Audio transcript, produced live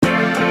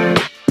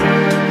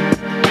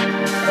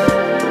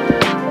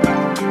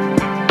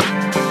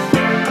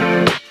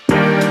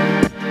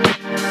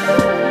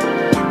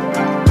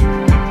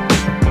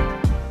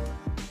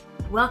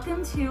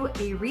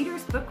A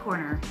Reader's Book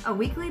Corner, a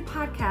weekly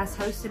podcast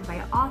hosted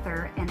by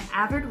author and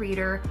avid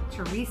reader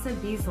Teresa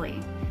Beasley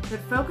that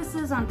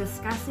focuses on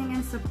discussing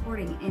and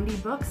supporting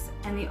indie books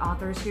and the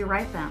authors who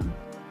write them.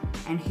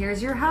 And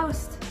here's your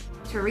host,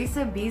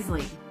 Teresa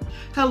Beasley.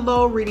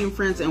 Hello, reading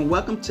friends, and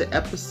welcome to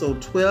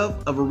episode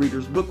 12 of A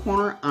Reader's Book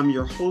Corner. I'm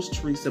your host,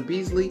 Teresa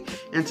Beasley,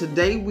 and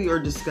today we are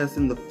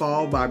discussing The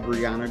Fall by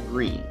Briuana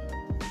Green.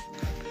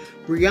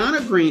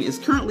 Briuana Green is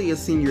currently a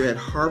senior at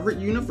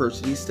Harvard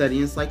University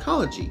studying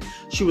psychology.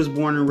 She was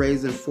born and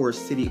raised in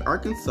Forest City,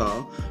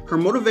 Arkansas. Her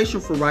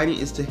motivation for writing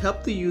is to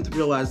help the youth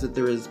realize that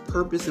there is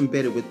purpose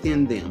embedded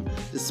within them,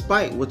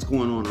 despite what's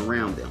going on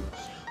around them.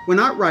 When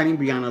not writing,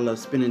 Briuana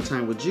loves spending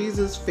time with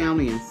Jesus,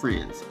 family, and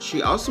friends.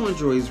 She also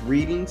enjoys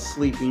reading,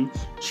 sleeping,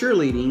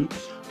 cheerleading,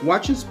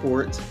 watching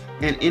sports,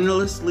 and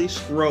endlessly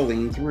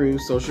scrolling through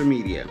social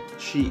media.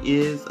 She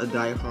is a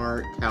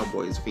diehard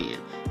Cowboys fan.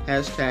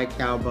 Hashtag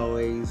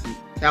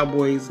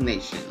Cowboys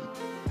Nation.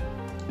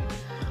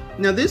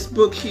 Now this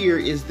book here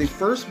is the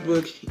first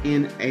book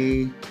in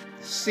a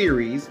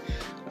series,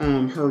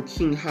 her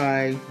King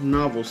High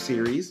novel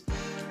series.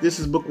 This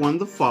is book one,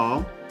 The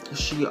Fall.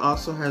 She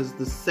also has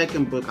the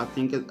second book,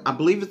 I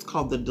believe it's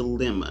called The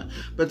Dilemma.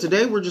 But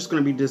today we're just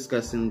going to be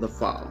discussing The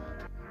Fall.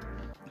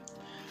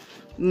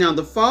 Now,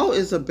 The Fall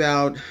is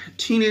about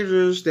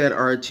teenagers that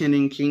are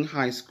attending King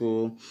High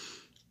School,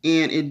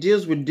 and it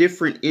deals with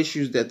different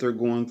issues that they're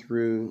going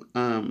through,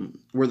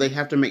 where they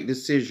have to make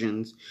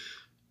decisions.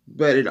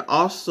 But it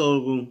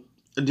also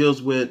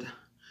deals with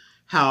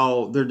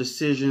how their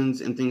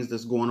decisions and things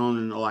that's going on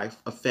in their life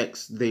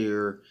affects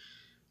their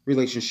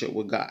relationship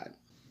with God.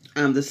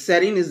 The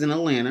setting is in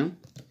Atlanta,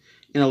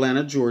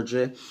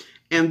 Georgia,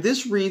 and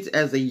this reads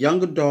as a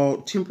young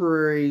adult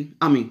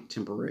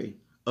contemporary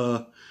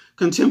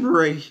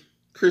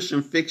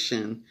Christian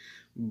fiction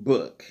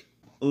book.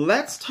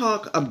 Let's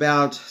talk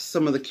about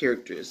some of the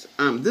characters.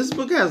 This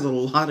book has a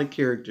lot of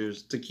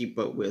characters to keep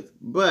up with,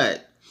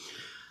 but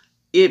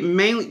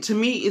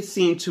it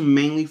seemed to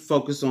mainly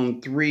focus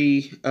on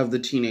three of the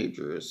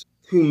teenagers,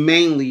 who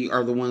mainly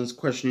are the ones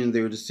questioning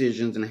their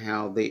decisions and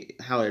how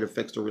it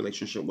affects their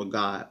relationship with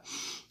God.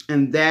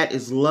 And that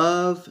is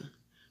love,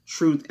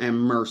 truth, and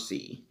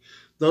mercy.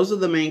 Those are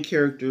the main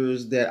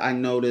characters that I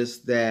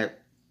noticed that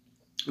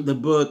the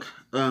book,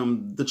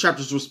 the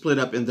chapters were split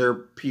up in their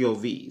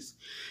POVs.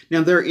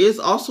 Now, there is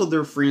also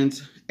their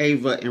friends,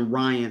 Ava and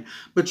Ryan,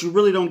 but you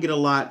really don't get a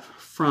lot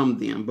from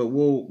them, but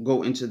we'll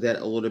go into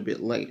that a little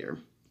bit later.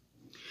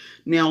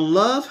 Now,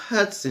 Love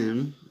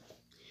Hudson,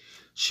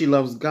 she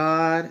loves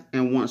God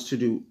and wants to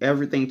do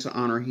everything to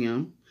honor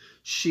him.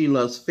 She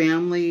loves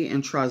family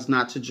and tries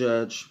not to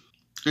judge.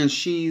 And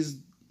she's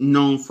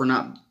known for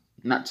not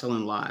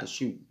telling lies.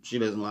 She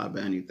doesn't lie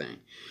about anything.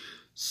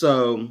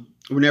 So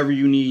whenever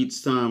you need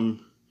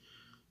some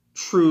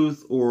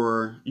truth,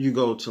 or you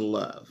go to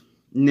Love.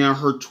 Now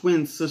her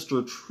twin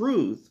sister,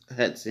 Truth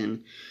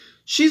Hudson,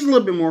 she's a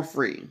little bit more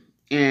free.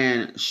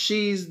 And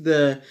she's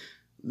the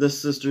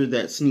sister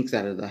that sneaks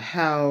out of the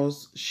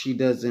house. She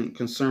doesn't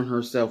concern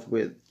herself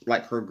with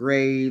like her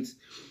grades,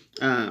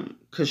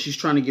 because she's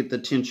trying to get the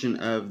attention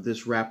of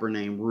this rapper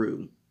named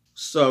Rue.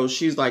 So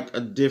she's like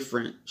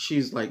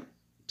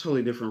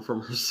totally different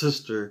from her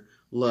sister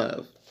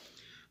Love.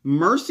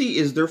 Mercy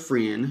is their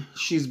friend.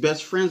 She's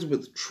best friends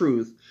with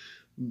Truth,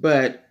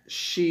 but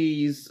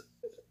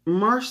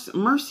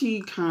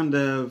Mercy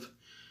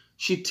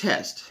she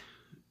tests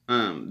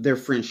their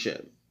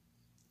friendship.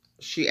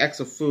 She acts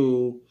a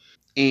fool,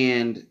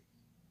 and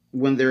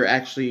when they're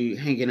actually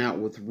hanging out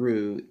with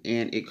Rue,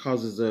 and it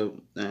causes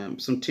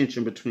some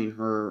tension between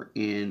her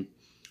and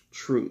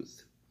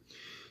Truth.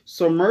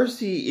 So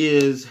Mercy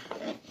is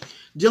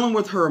dealing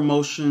with her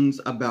emotions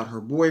about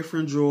her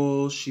boyfriend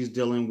Joel. She's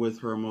dealing with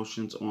her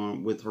emotions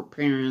with her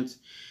parents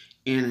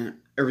and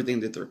everything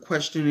that they're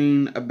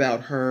questioning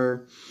about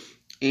her,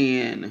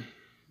 and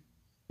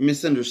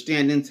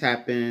misunderstandings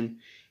happen,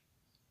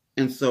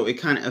 and so it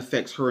kind of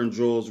affects her and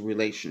Joel's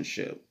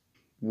relationship.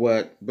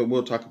 But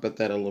we'll talk about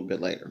that a little bit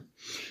later.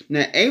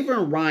 Now, Ava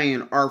and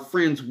Ryan are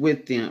friends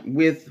with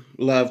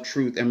Love,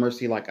 Truth, and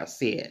Mercy, like I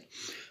said.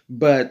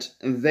 But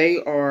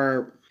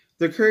the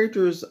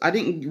characters, I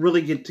didn't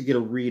really get a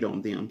read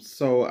on them.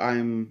 So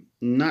I'm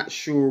not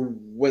sure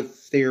what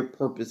their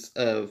purpose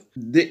of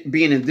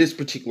being in this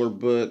particular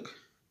book.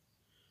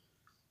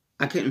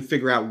 I couldn't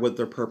figure out what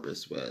their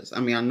purpose was. I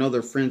mean, I know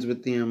they're friends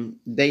with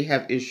them. They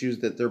have issues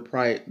that's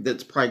probably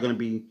going to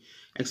be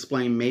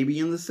explained maybe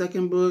in the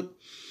second book.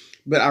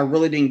 But I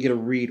really didn't get a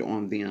read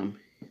on them,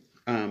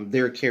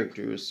 their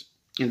characters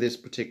in this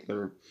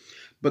particular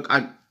book.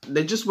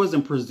 They just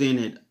wasn't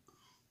presented,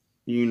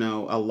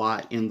 a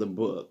lot in the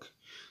book.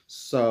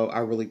 So I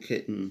really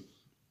couldn't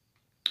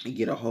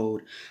get a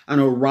hold. I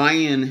know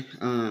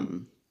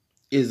Ryan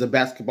is a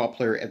basketball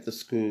player at the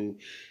school,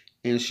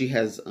 and she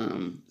has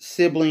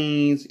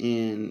siblings,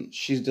 and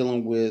she's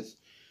dealing with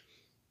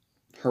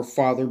her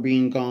father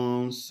being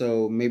gone.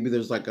 So maybe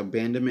there's like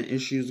abandonment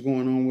issues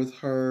going on with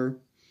her.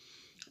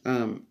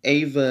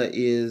 Ava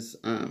is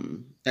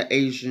an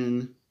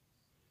Asian.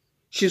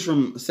 She's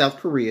from South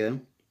Korea,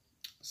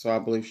 so I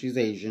believe she's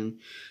Asian.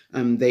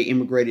 They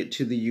immigrated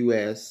to the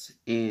U.S.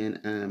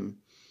 and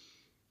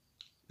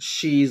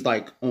she's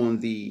like on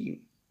the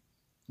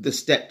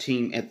step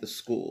team at the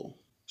school.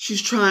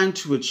 She's trying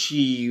to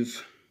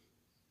achieve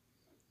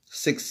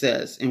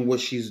success in what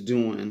she's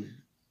doing,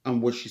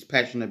 what she's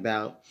passionate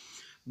about.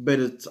 But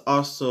it's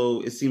also,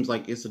 it seems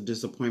like it's a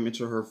disappointment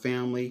to her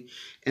family.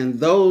 And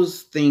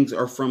those things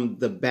are from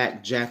the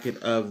back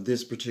jacket of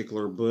this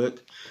particular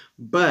book.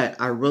 But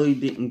I really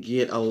didn't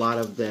get a lot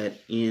of that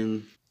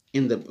in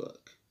the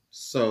book.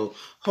 So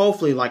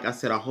hopefully, like I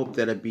said, I hope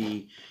that it'll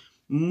be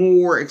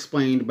more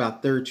explained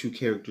about their two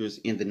characters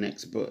in the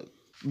next book.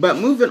 But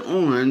moving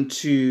on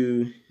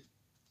to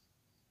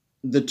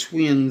the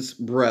twins'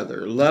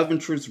 brother, Love and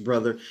Truth's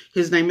brother.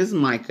 His name is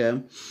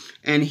Micah,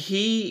 and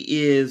he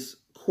is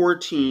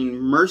courting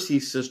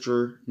Mercy's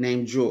sister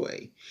named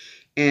Joy.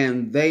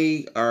 And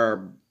they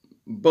are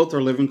both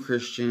are living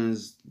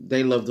Christians.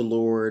 They love the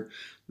Lord.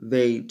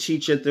 They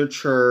teach at their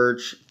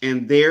church,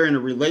 and they're in a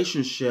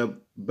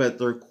relationship, but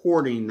they're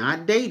courting,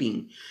 not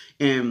dating.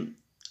 And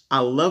I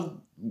love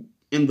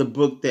in the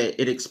book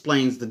that it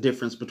explains the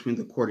difference between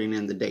the courting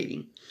and the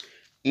dating.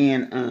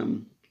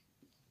 And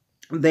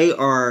they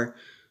are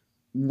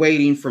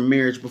waiting for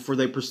marriage before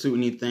they pursue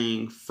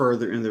anything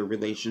further in their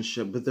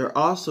relationship. But they're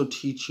also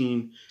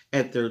teaching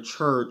at their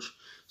church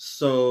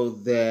so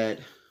that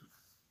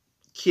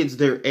kids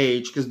their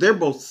age, because they're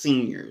both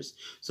seniors,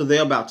 so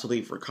they're about to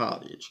leave for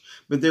college,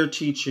 but they're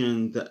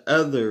teaching the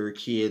other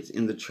kids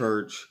in the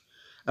church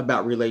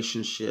about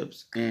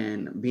relationships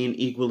and being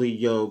equally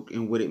yoked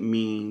and what it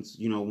means,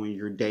 you know, when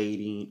you're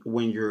dating,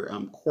 when you're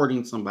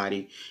courting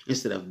somebody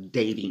instead of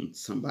dating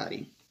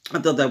somebody. I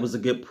thought that was a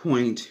good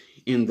point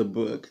in the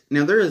book.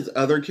 Now, there is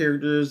other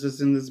characters that's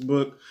in this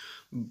book,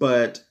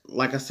 but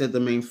like I said, the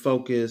main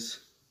focus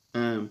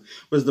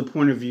was the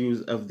point of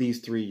view of these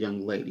three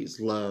young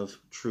ladies, Love,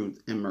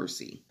 Truth, and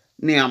Mercy.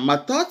 Now, my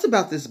thoughts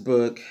about this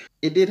book,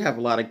 it did have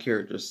a lot of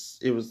characters.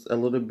 It was a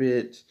little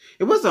bit,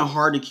 it wasn't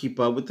hard to keep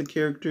up with the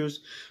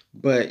characters,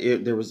 but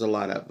there was a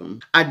lot of them.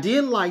 I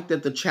did like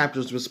that the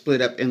chapters were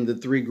split up in the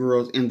three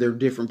girls in their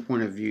different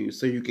point of view,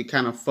 so you could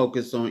kind of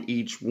focus on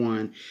each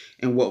one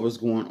and what was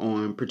going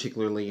on,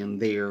 particularly in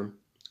their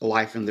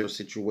life and their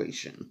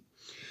situation.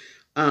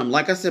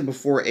 Like I said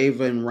before,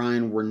 Ava and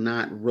Ryan were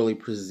not really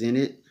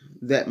presented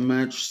that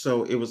much,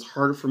 so it was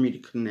harder for me to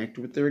connect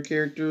with their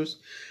characters.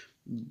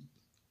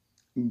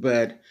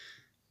 But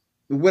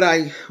what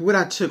I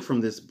took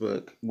from this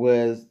book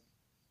was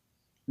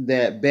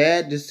that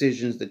bad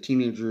decisions that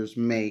teenagers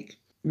make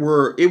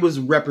it was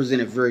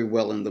represented very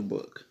well in the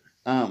book.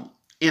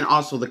 And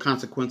also the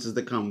consequences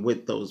that come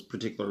with those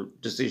particular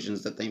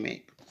decisions that they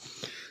make.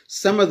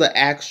 Some of the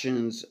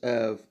actions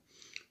of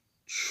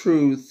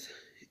Truth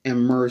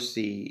and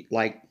Mercy,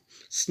 like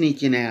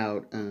sneaking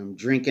out,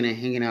 drinking and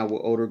hanging out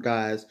with older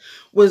guys,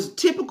 was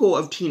typical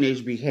of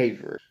teenage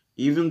behavior.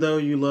 Even though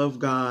you love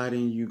God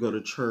and you go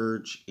to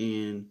church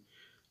and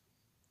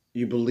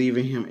you believe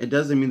in Him, it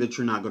doesn't mean that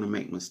you're not going to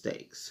make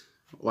mistakes.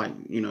 Like,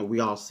 you know, we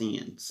all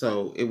sin.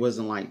 So it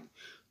wasn't like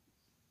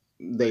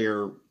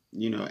they're,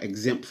 you know,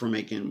 exempt from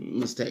making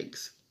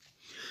mistakes.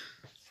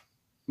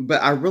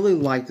 But I really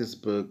like this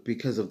book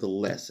because of the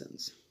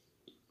lessons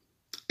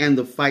and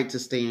the fight to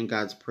stay in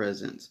God's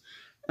presence.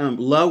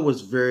 Love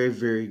was very,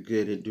 very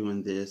good at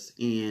doing this.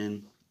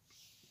 And,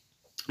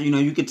 you know,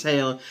 you could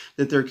tell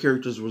that their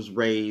characters was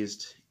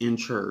raised in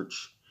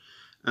church.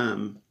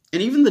 And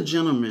even the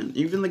gentlemen,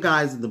 even the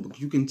guys in the book,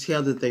 you can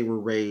tell that they were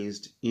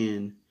raised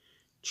in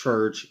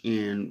church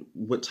and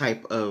what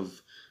type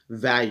of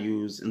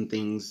values and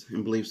things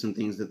and beliefs and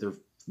things that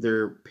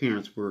their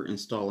parents were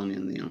installing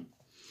in them.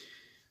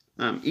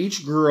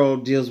 Each girl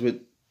deals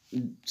with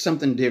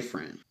something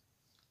different.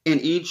 In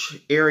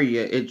each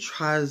area,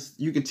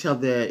 you can tell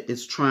that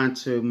it's trying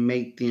to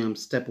make them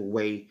step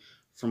away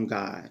from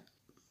God.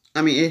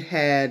 I mean,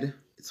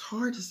 it's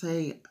hard to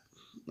say,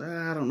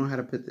 I don't know how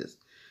to put this.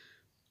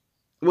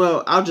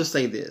 Well, I'll just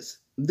say this.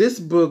 This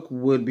book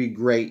would be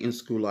great in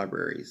school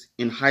libraries,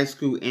 in high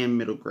school and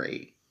middle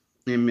grade,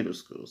 and middle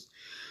schools.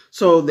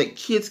 So that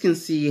kids can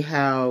see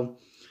how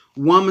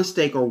one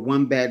mistake or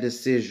one bad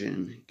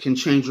decision can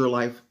change your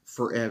life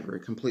forever,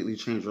 completely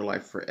change your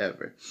life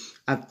forever.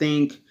 I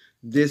think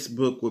this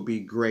book would be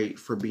great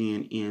for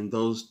being in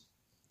those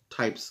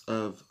types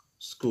of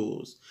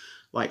schools,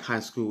 like high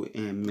school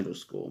and middle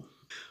school.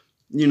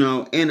 You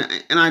know, and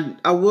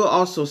I will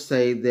also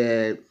say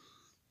that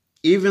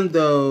even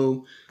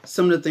though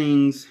some of the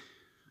things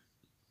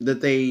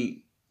that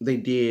they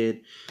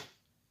did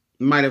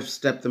might have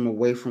stepped them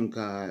away from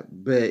God,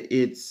 but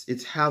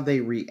it's how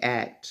they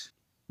react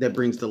that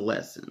brings the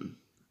lesson.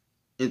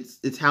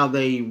 It's how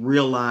they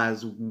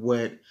realize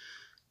what's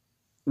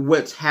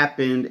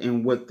happened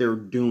and what they're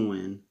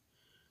doing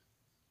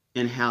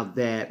and how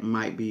that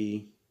might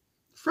be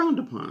frowned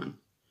upon.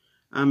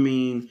 I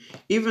mean,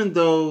 even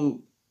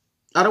though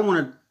I don't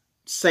want to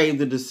say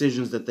the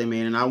decisions that they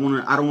made, and I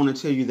don't want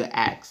to tell you the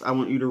acts. I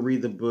want you to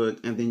read the book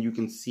and then you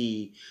can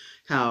see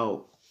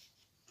how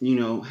you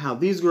know, how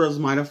these girls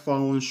might have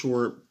fallen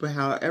short, but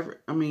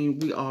however, I mean,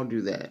 we all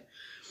do that.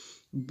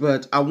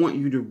 But I want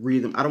you to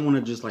read them. I don't want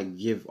to just like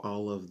give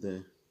all of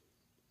the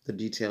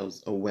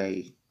details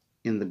away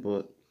in the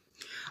book.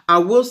 I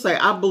will say,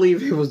 I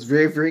believe it was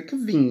very, very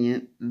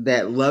convenient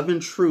that Love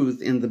and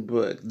Truth in the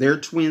book, they're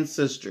twin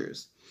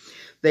sisters.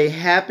 They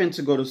happen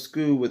to go to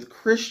school with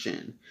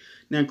Christian.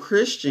 Now,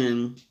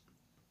 Christian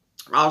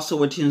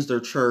also attends their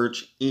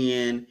church,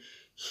 and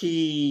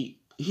he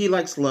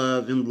likes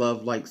Love and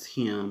Love likes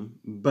him.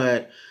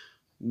 But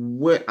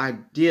what I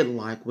did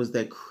like was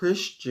that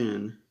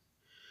Christian,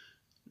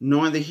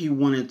 knowing that he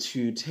wanted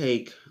to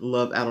take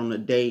Love out on a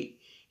date,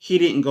 he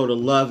didn't go to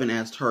Love and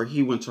asked her.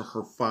 He went to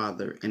her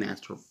father and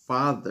asked her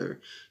father,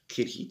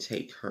 could he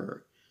take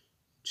her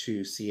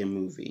to see a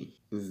movie?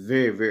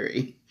 Very,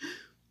 very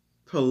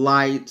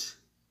polite,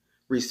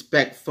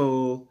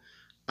 respectful.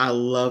 I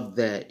love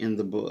that in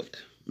the book.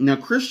 Now,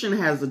 Christian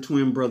has a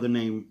twin brother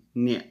named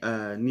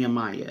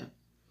Nehemiah,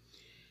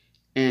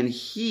 and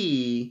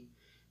he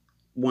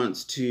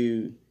wants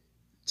to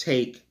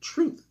take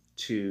Truth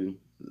to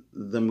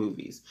the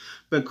movies.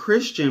 But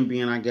Christian,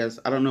 being, I guess,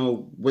 I don't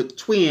know, with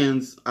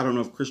twins, I don't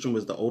know if Christian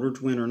was the older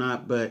twin or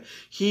not, but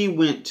he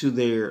went to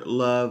their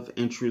Love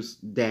and Truth's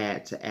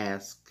dad to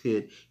ask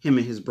could him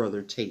and his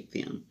brother take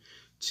them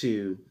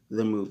to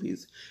the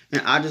movies.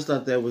 And I just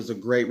thought that was a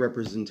great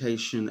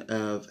representation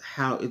of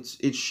how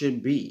it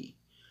should be,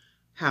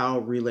 how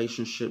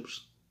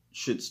relationships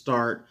should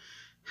start,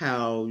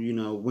 how, you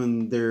know,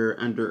 when they're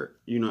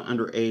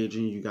underage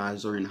and you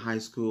guys are in high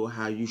school,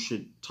 how you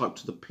should talk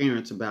to the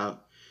parents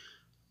about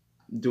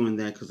doing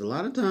that, because a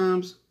lot of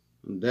times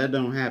that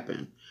don't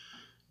happen.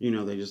 You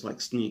know, they just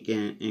like sneak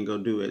in and go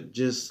do it,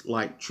 just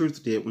like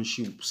Truth did when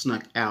she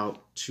snuck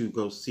out to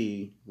go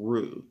see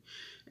Rue.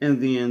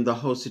 And then the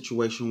whole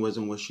situation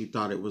wasn't what she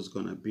thought it was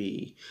going to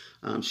be.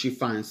 She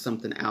finds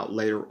something out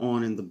later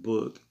on in the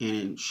book,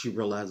 and she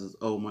realizes,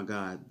 oh my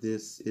God,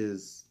 this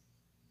is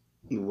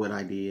what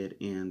I did,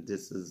 and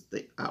this is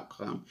the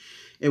outcome.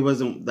 It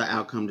wasn't the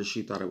outcome that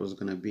she thought it was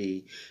going to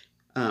be.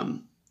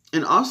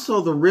 And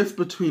also the rift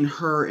between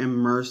her and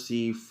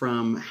Mercy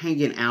from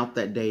hanging out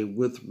that day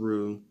with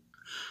Rue.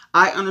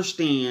 I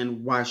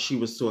understand why she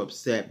was so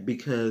upset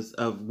because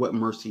of what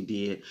Mercy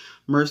did.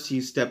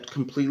 Mercy stepped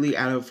completely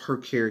out of her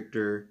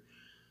character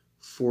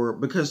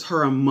because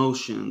her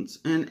emotions,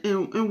 and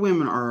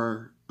women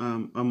are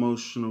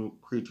emotional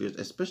creatures,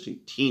 especially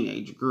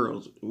teenage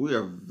girls. We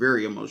are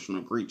very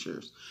emotional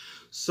creatures.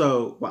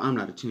 So, well, I'm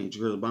not a teenage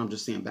girl, but I'm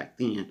just saying back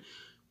then,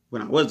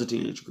 when I was a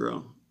teenage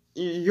girl,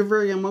 you're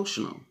very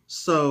emotional.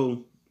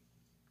 So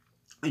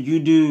you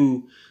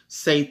do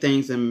say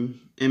things and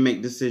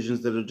make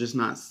decisions that are just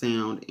not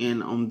sound.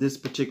 And on this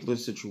particular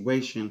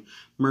situation,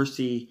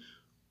 Mercy,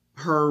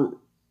 her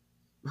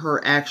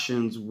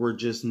actions were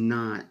just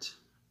not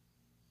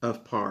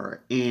of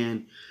par,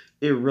 and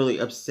it really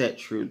upset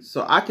Truth.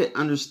 So I could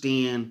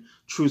understand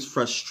Truth's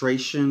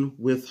frustration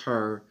with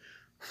her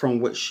from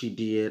what she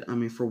did. I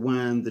mean, for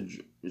one,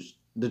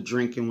 the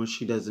drinking when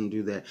she doesn't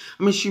do that.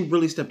 I mean, she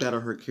really stepped out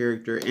of her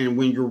character. And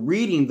when you're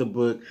reading the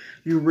book,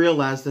 you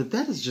realize that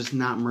is just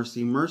not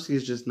Mercy. Mercy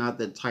is just not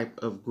that type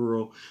of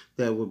girl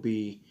that would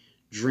be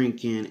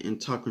drinking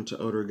and talking to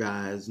older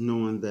guys,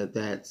 knowing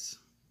that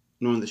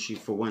she,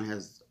 for one,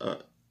 has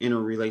in a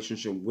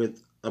relationship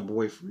with a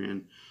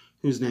boyfriend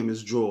whose name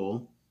is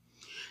Joel.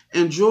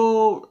 And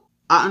Joel,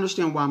 I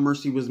understand why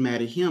Mercy was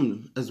mad at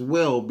him as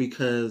well,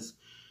 because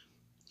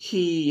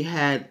he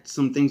had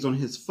some things on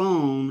his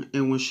phone,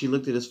 and when she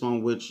looked at his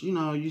phone, which, you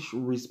know, you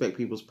should respect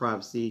people's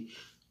privacy,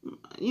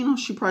 you know,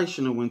 she probably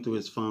shouldn't have went through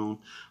his phone.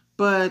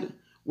 But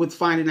with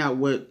finding out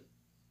what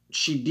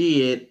she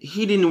did,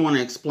 he didn't want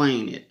to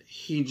explain it.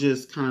 He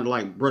just kind of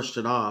like brushed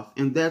it off,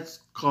 and that's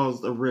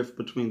caused a rift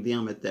between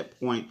them at that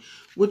point,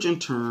 which in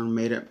turn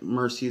made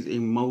Mercy's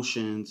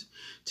emotions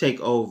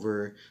take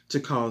over to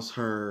cause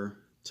her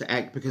to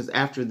act, because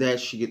after that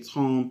she gets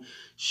home,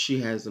 she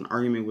has an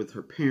argument with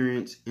her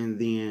parents, and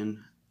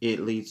then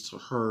it leads to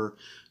her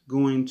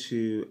going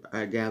to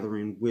a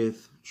gathering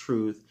with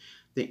Truth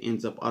that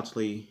ends up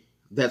ultimately,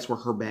 that's where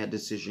her bad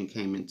decision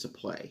came into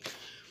play.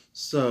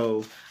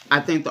 So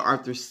I think the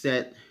author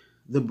set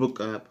the book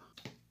up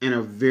in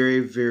a very,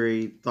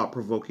 very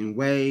thought-provoking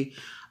way.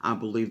 I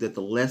believe that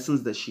the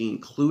lessons that she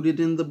included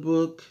in the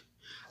book,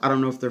 I don't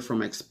know if they're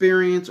from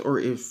experience or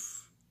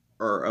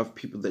of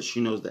people that she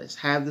knows that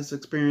have this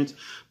experience,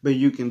 but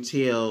you can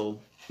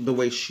tell the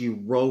way she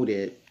wrote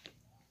it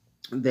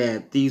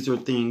that these are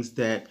things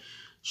that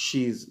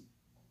she's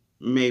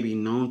maybe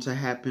known to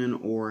happen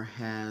or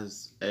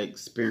has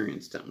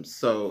experienced them.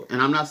 So,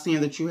 and I'm not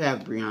saying that you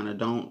have, Briuana,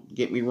 don't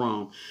get me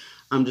wrong.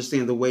 I'm just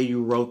saying the way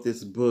you wrote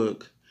this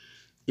book,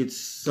 it's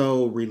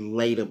so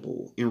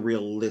relatable and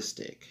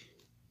realistic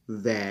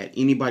that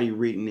anybody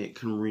reading it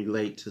can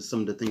relate to some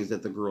of the things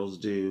that the girls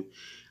do,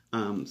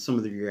 some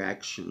of the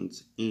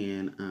reactions,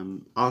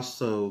 and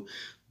also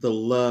the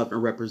love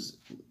and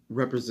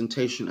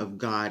representation of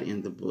God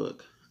in the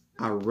book.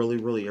 I really,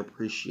 really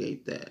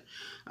appreciate that,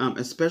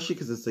 especially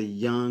because it's a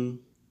young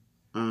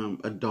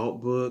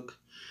adult book.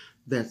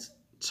 that's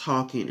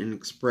talking and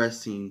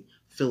expressing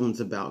feelings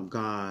about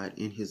God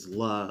and his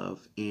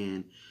love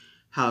and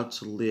how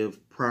to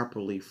live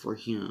properly for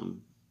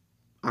him.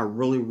 I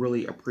really,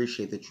 really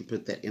appreciate that you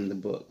put that in the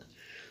book.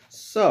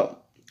 So,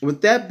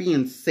 with that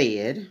being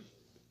said,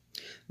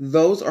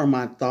 those are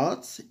my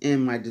thoughts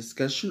and my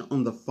discussion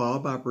on The Fall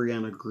by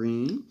Briuana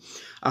Green.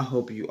 I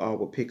hope you all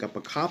will pick up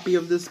a copy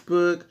of this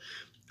book.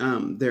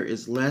 There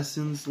is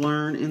lessons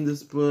learned in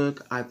this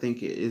book. I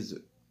think it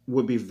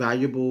would be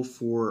valuable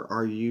for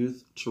our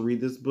youth to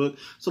read this book.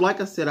 So like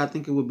I said, I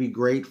think it would be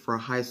great for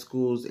high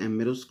schools and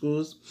middle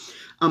schools.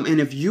 And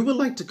if you would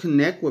like to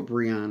connect with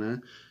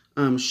Briuana,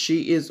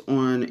 she is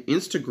on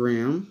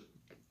Instagram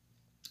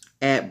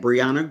at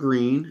Briuana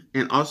Green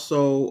and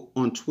also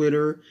on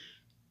Twitter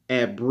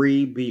at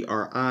Bri,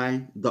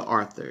 B-R-I, the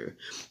author.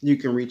 You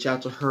can reach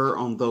out to her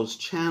on those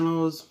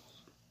channels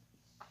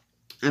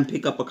and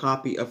pick up a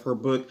copy of her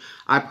book.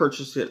 I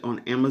purchased it on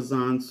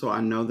Amazon, so I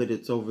know that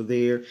it's over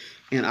there.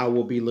 And I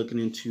will be looking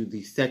into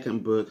the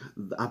second book.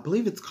 I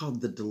believe it's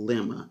called The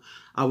Dilemma.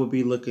 I will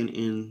be looking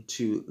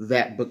into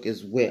that book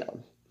as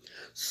well.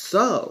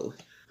 So,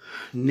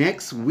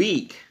 next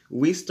week,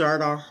 we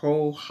start our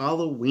whole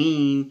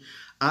Halloween,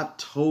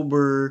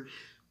 October,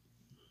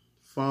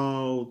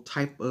 fall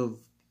type of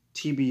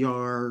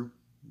TBR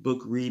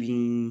book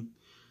reading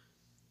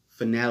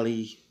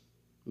finale.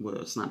 Well,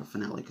 it's not a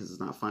finale because it's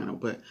not final,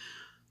 but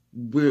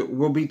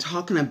we'll be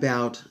talking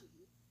about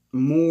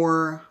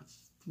more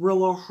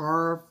thriller,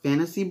 horror,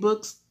 fantasy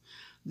books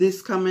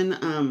this coming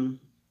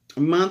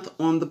month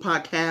on the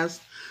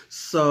podcast.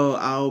 So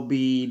I'll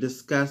be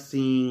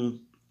discussing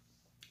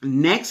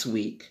next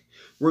week.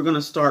 We're going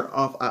to start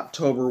off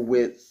October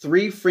with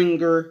Three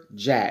Finger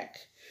Jack.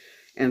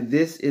 And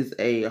this is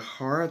a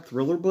horror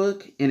thriller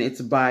book, and it's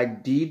by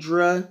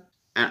Deidre.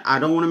 And I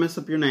don't want to mess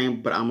up your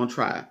name, but I'm going to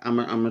try. I'm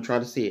going to try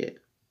to say it.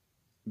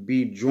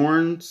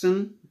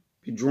 Bjornson,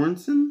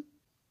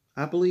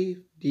 I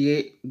believe.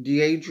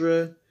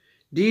 Deidre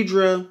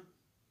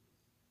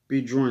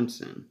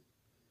Bjornson.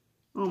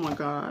 Oh my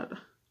God.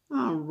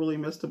 I really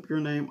messed up your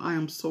name. I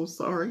am so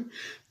sorry.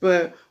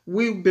 But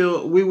we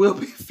will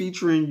be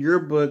featuring your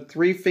book,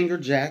 Three Finger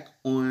Jack,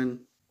 on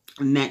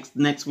next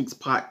week's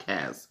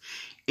podcast.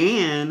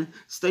 And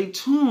stay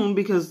tuned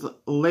because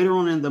later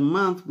on in the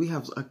month we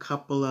have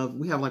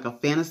like a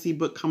fantasy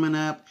book coming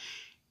up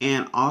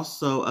and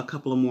also a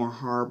couple of more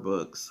horror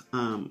books.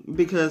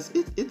 Because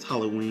it's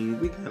Halloween.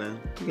 We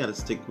gotta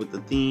stick with the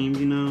theme,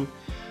 you know.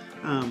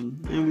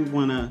 And we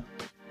wanna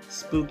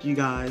spook you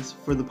guys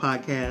for the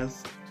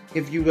podcast.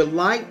 If you would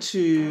like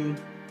to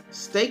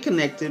stay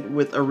connected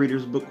with A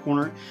Reader's Book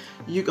Corner,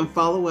 you can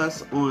follow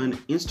us on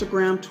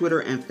Instagram,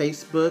 Twitter, and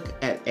Facebook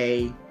at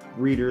A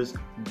Readers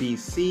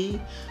BC.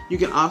 You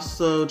can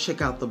also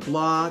check out the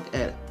blog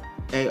at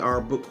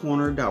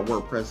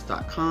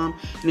arbookcorner.wordpress.com.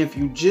 And if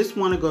you just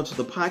want to go to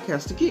the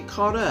podcast to get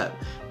caught up,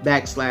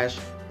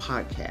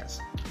 /podcast.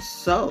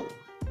 So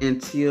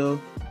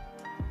until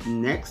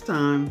next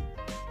time,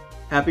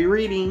 happy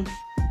reading.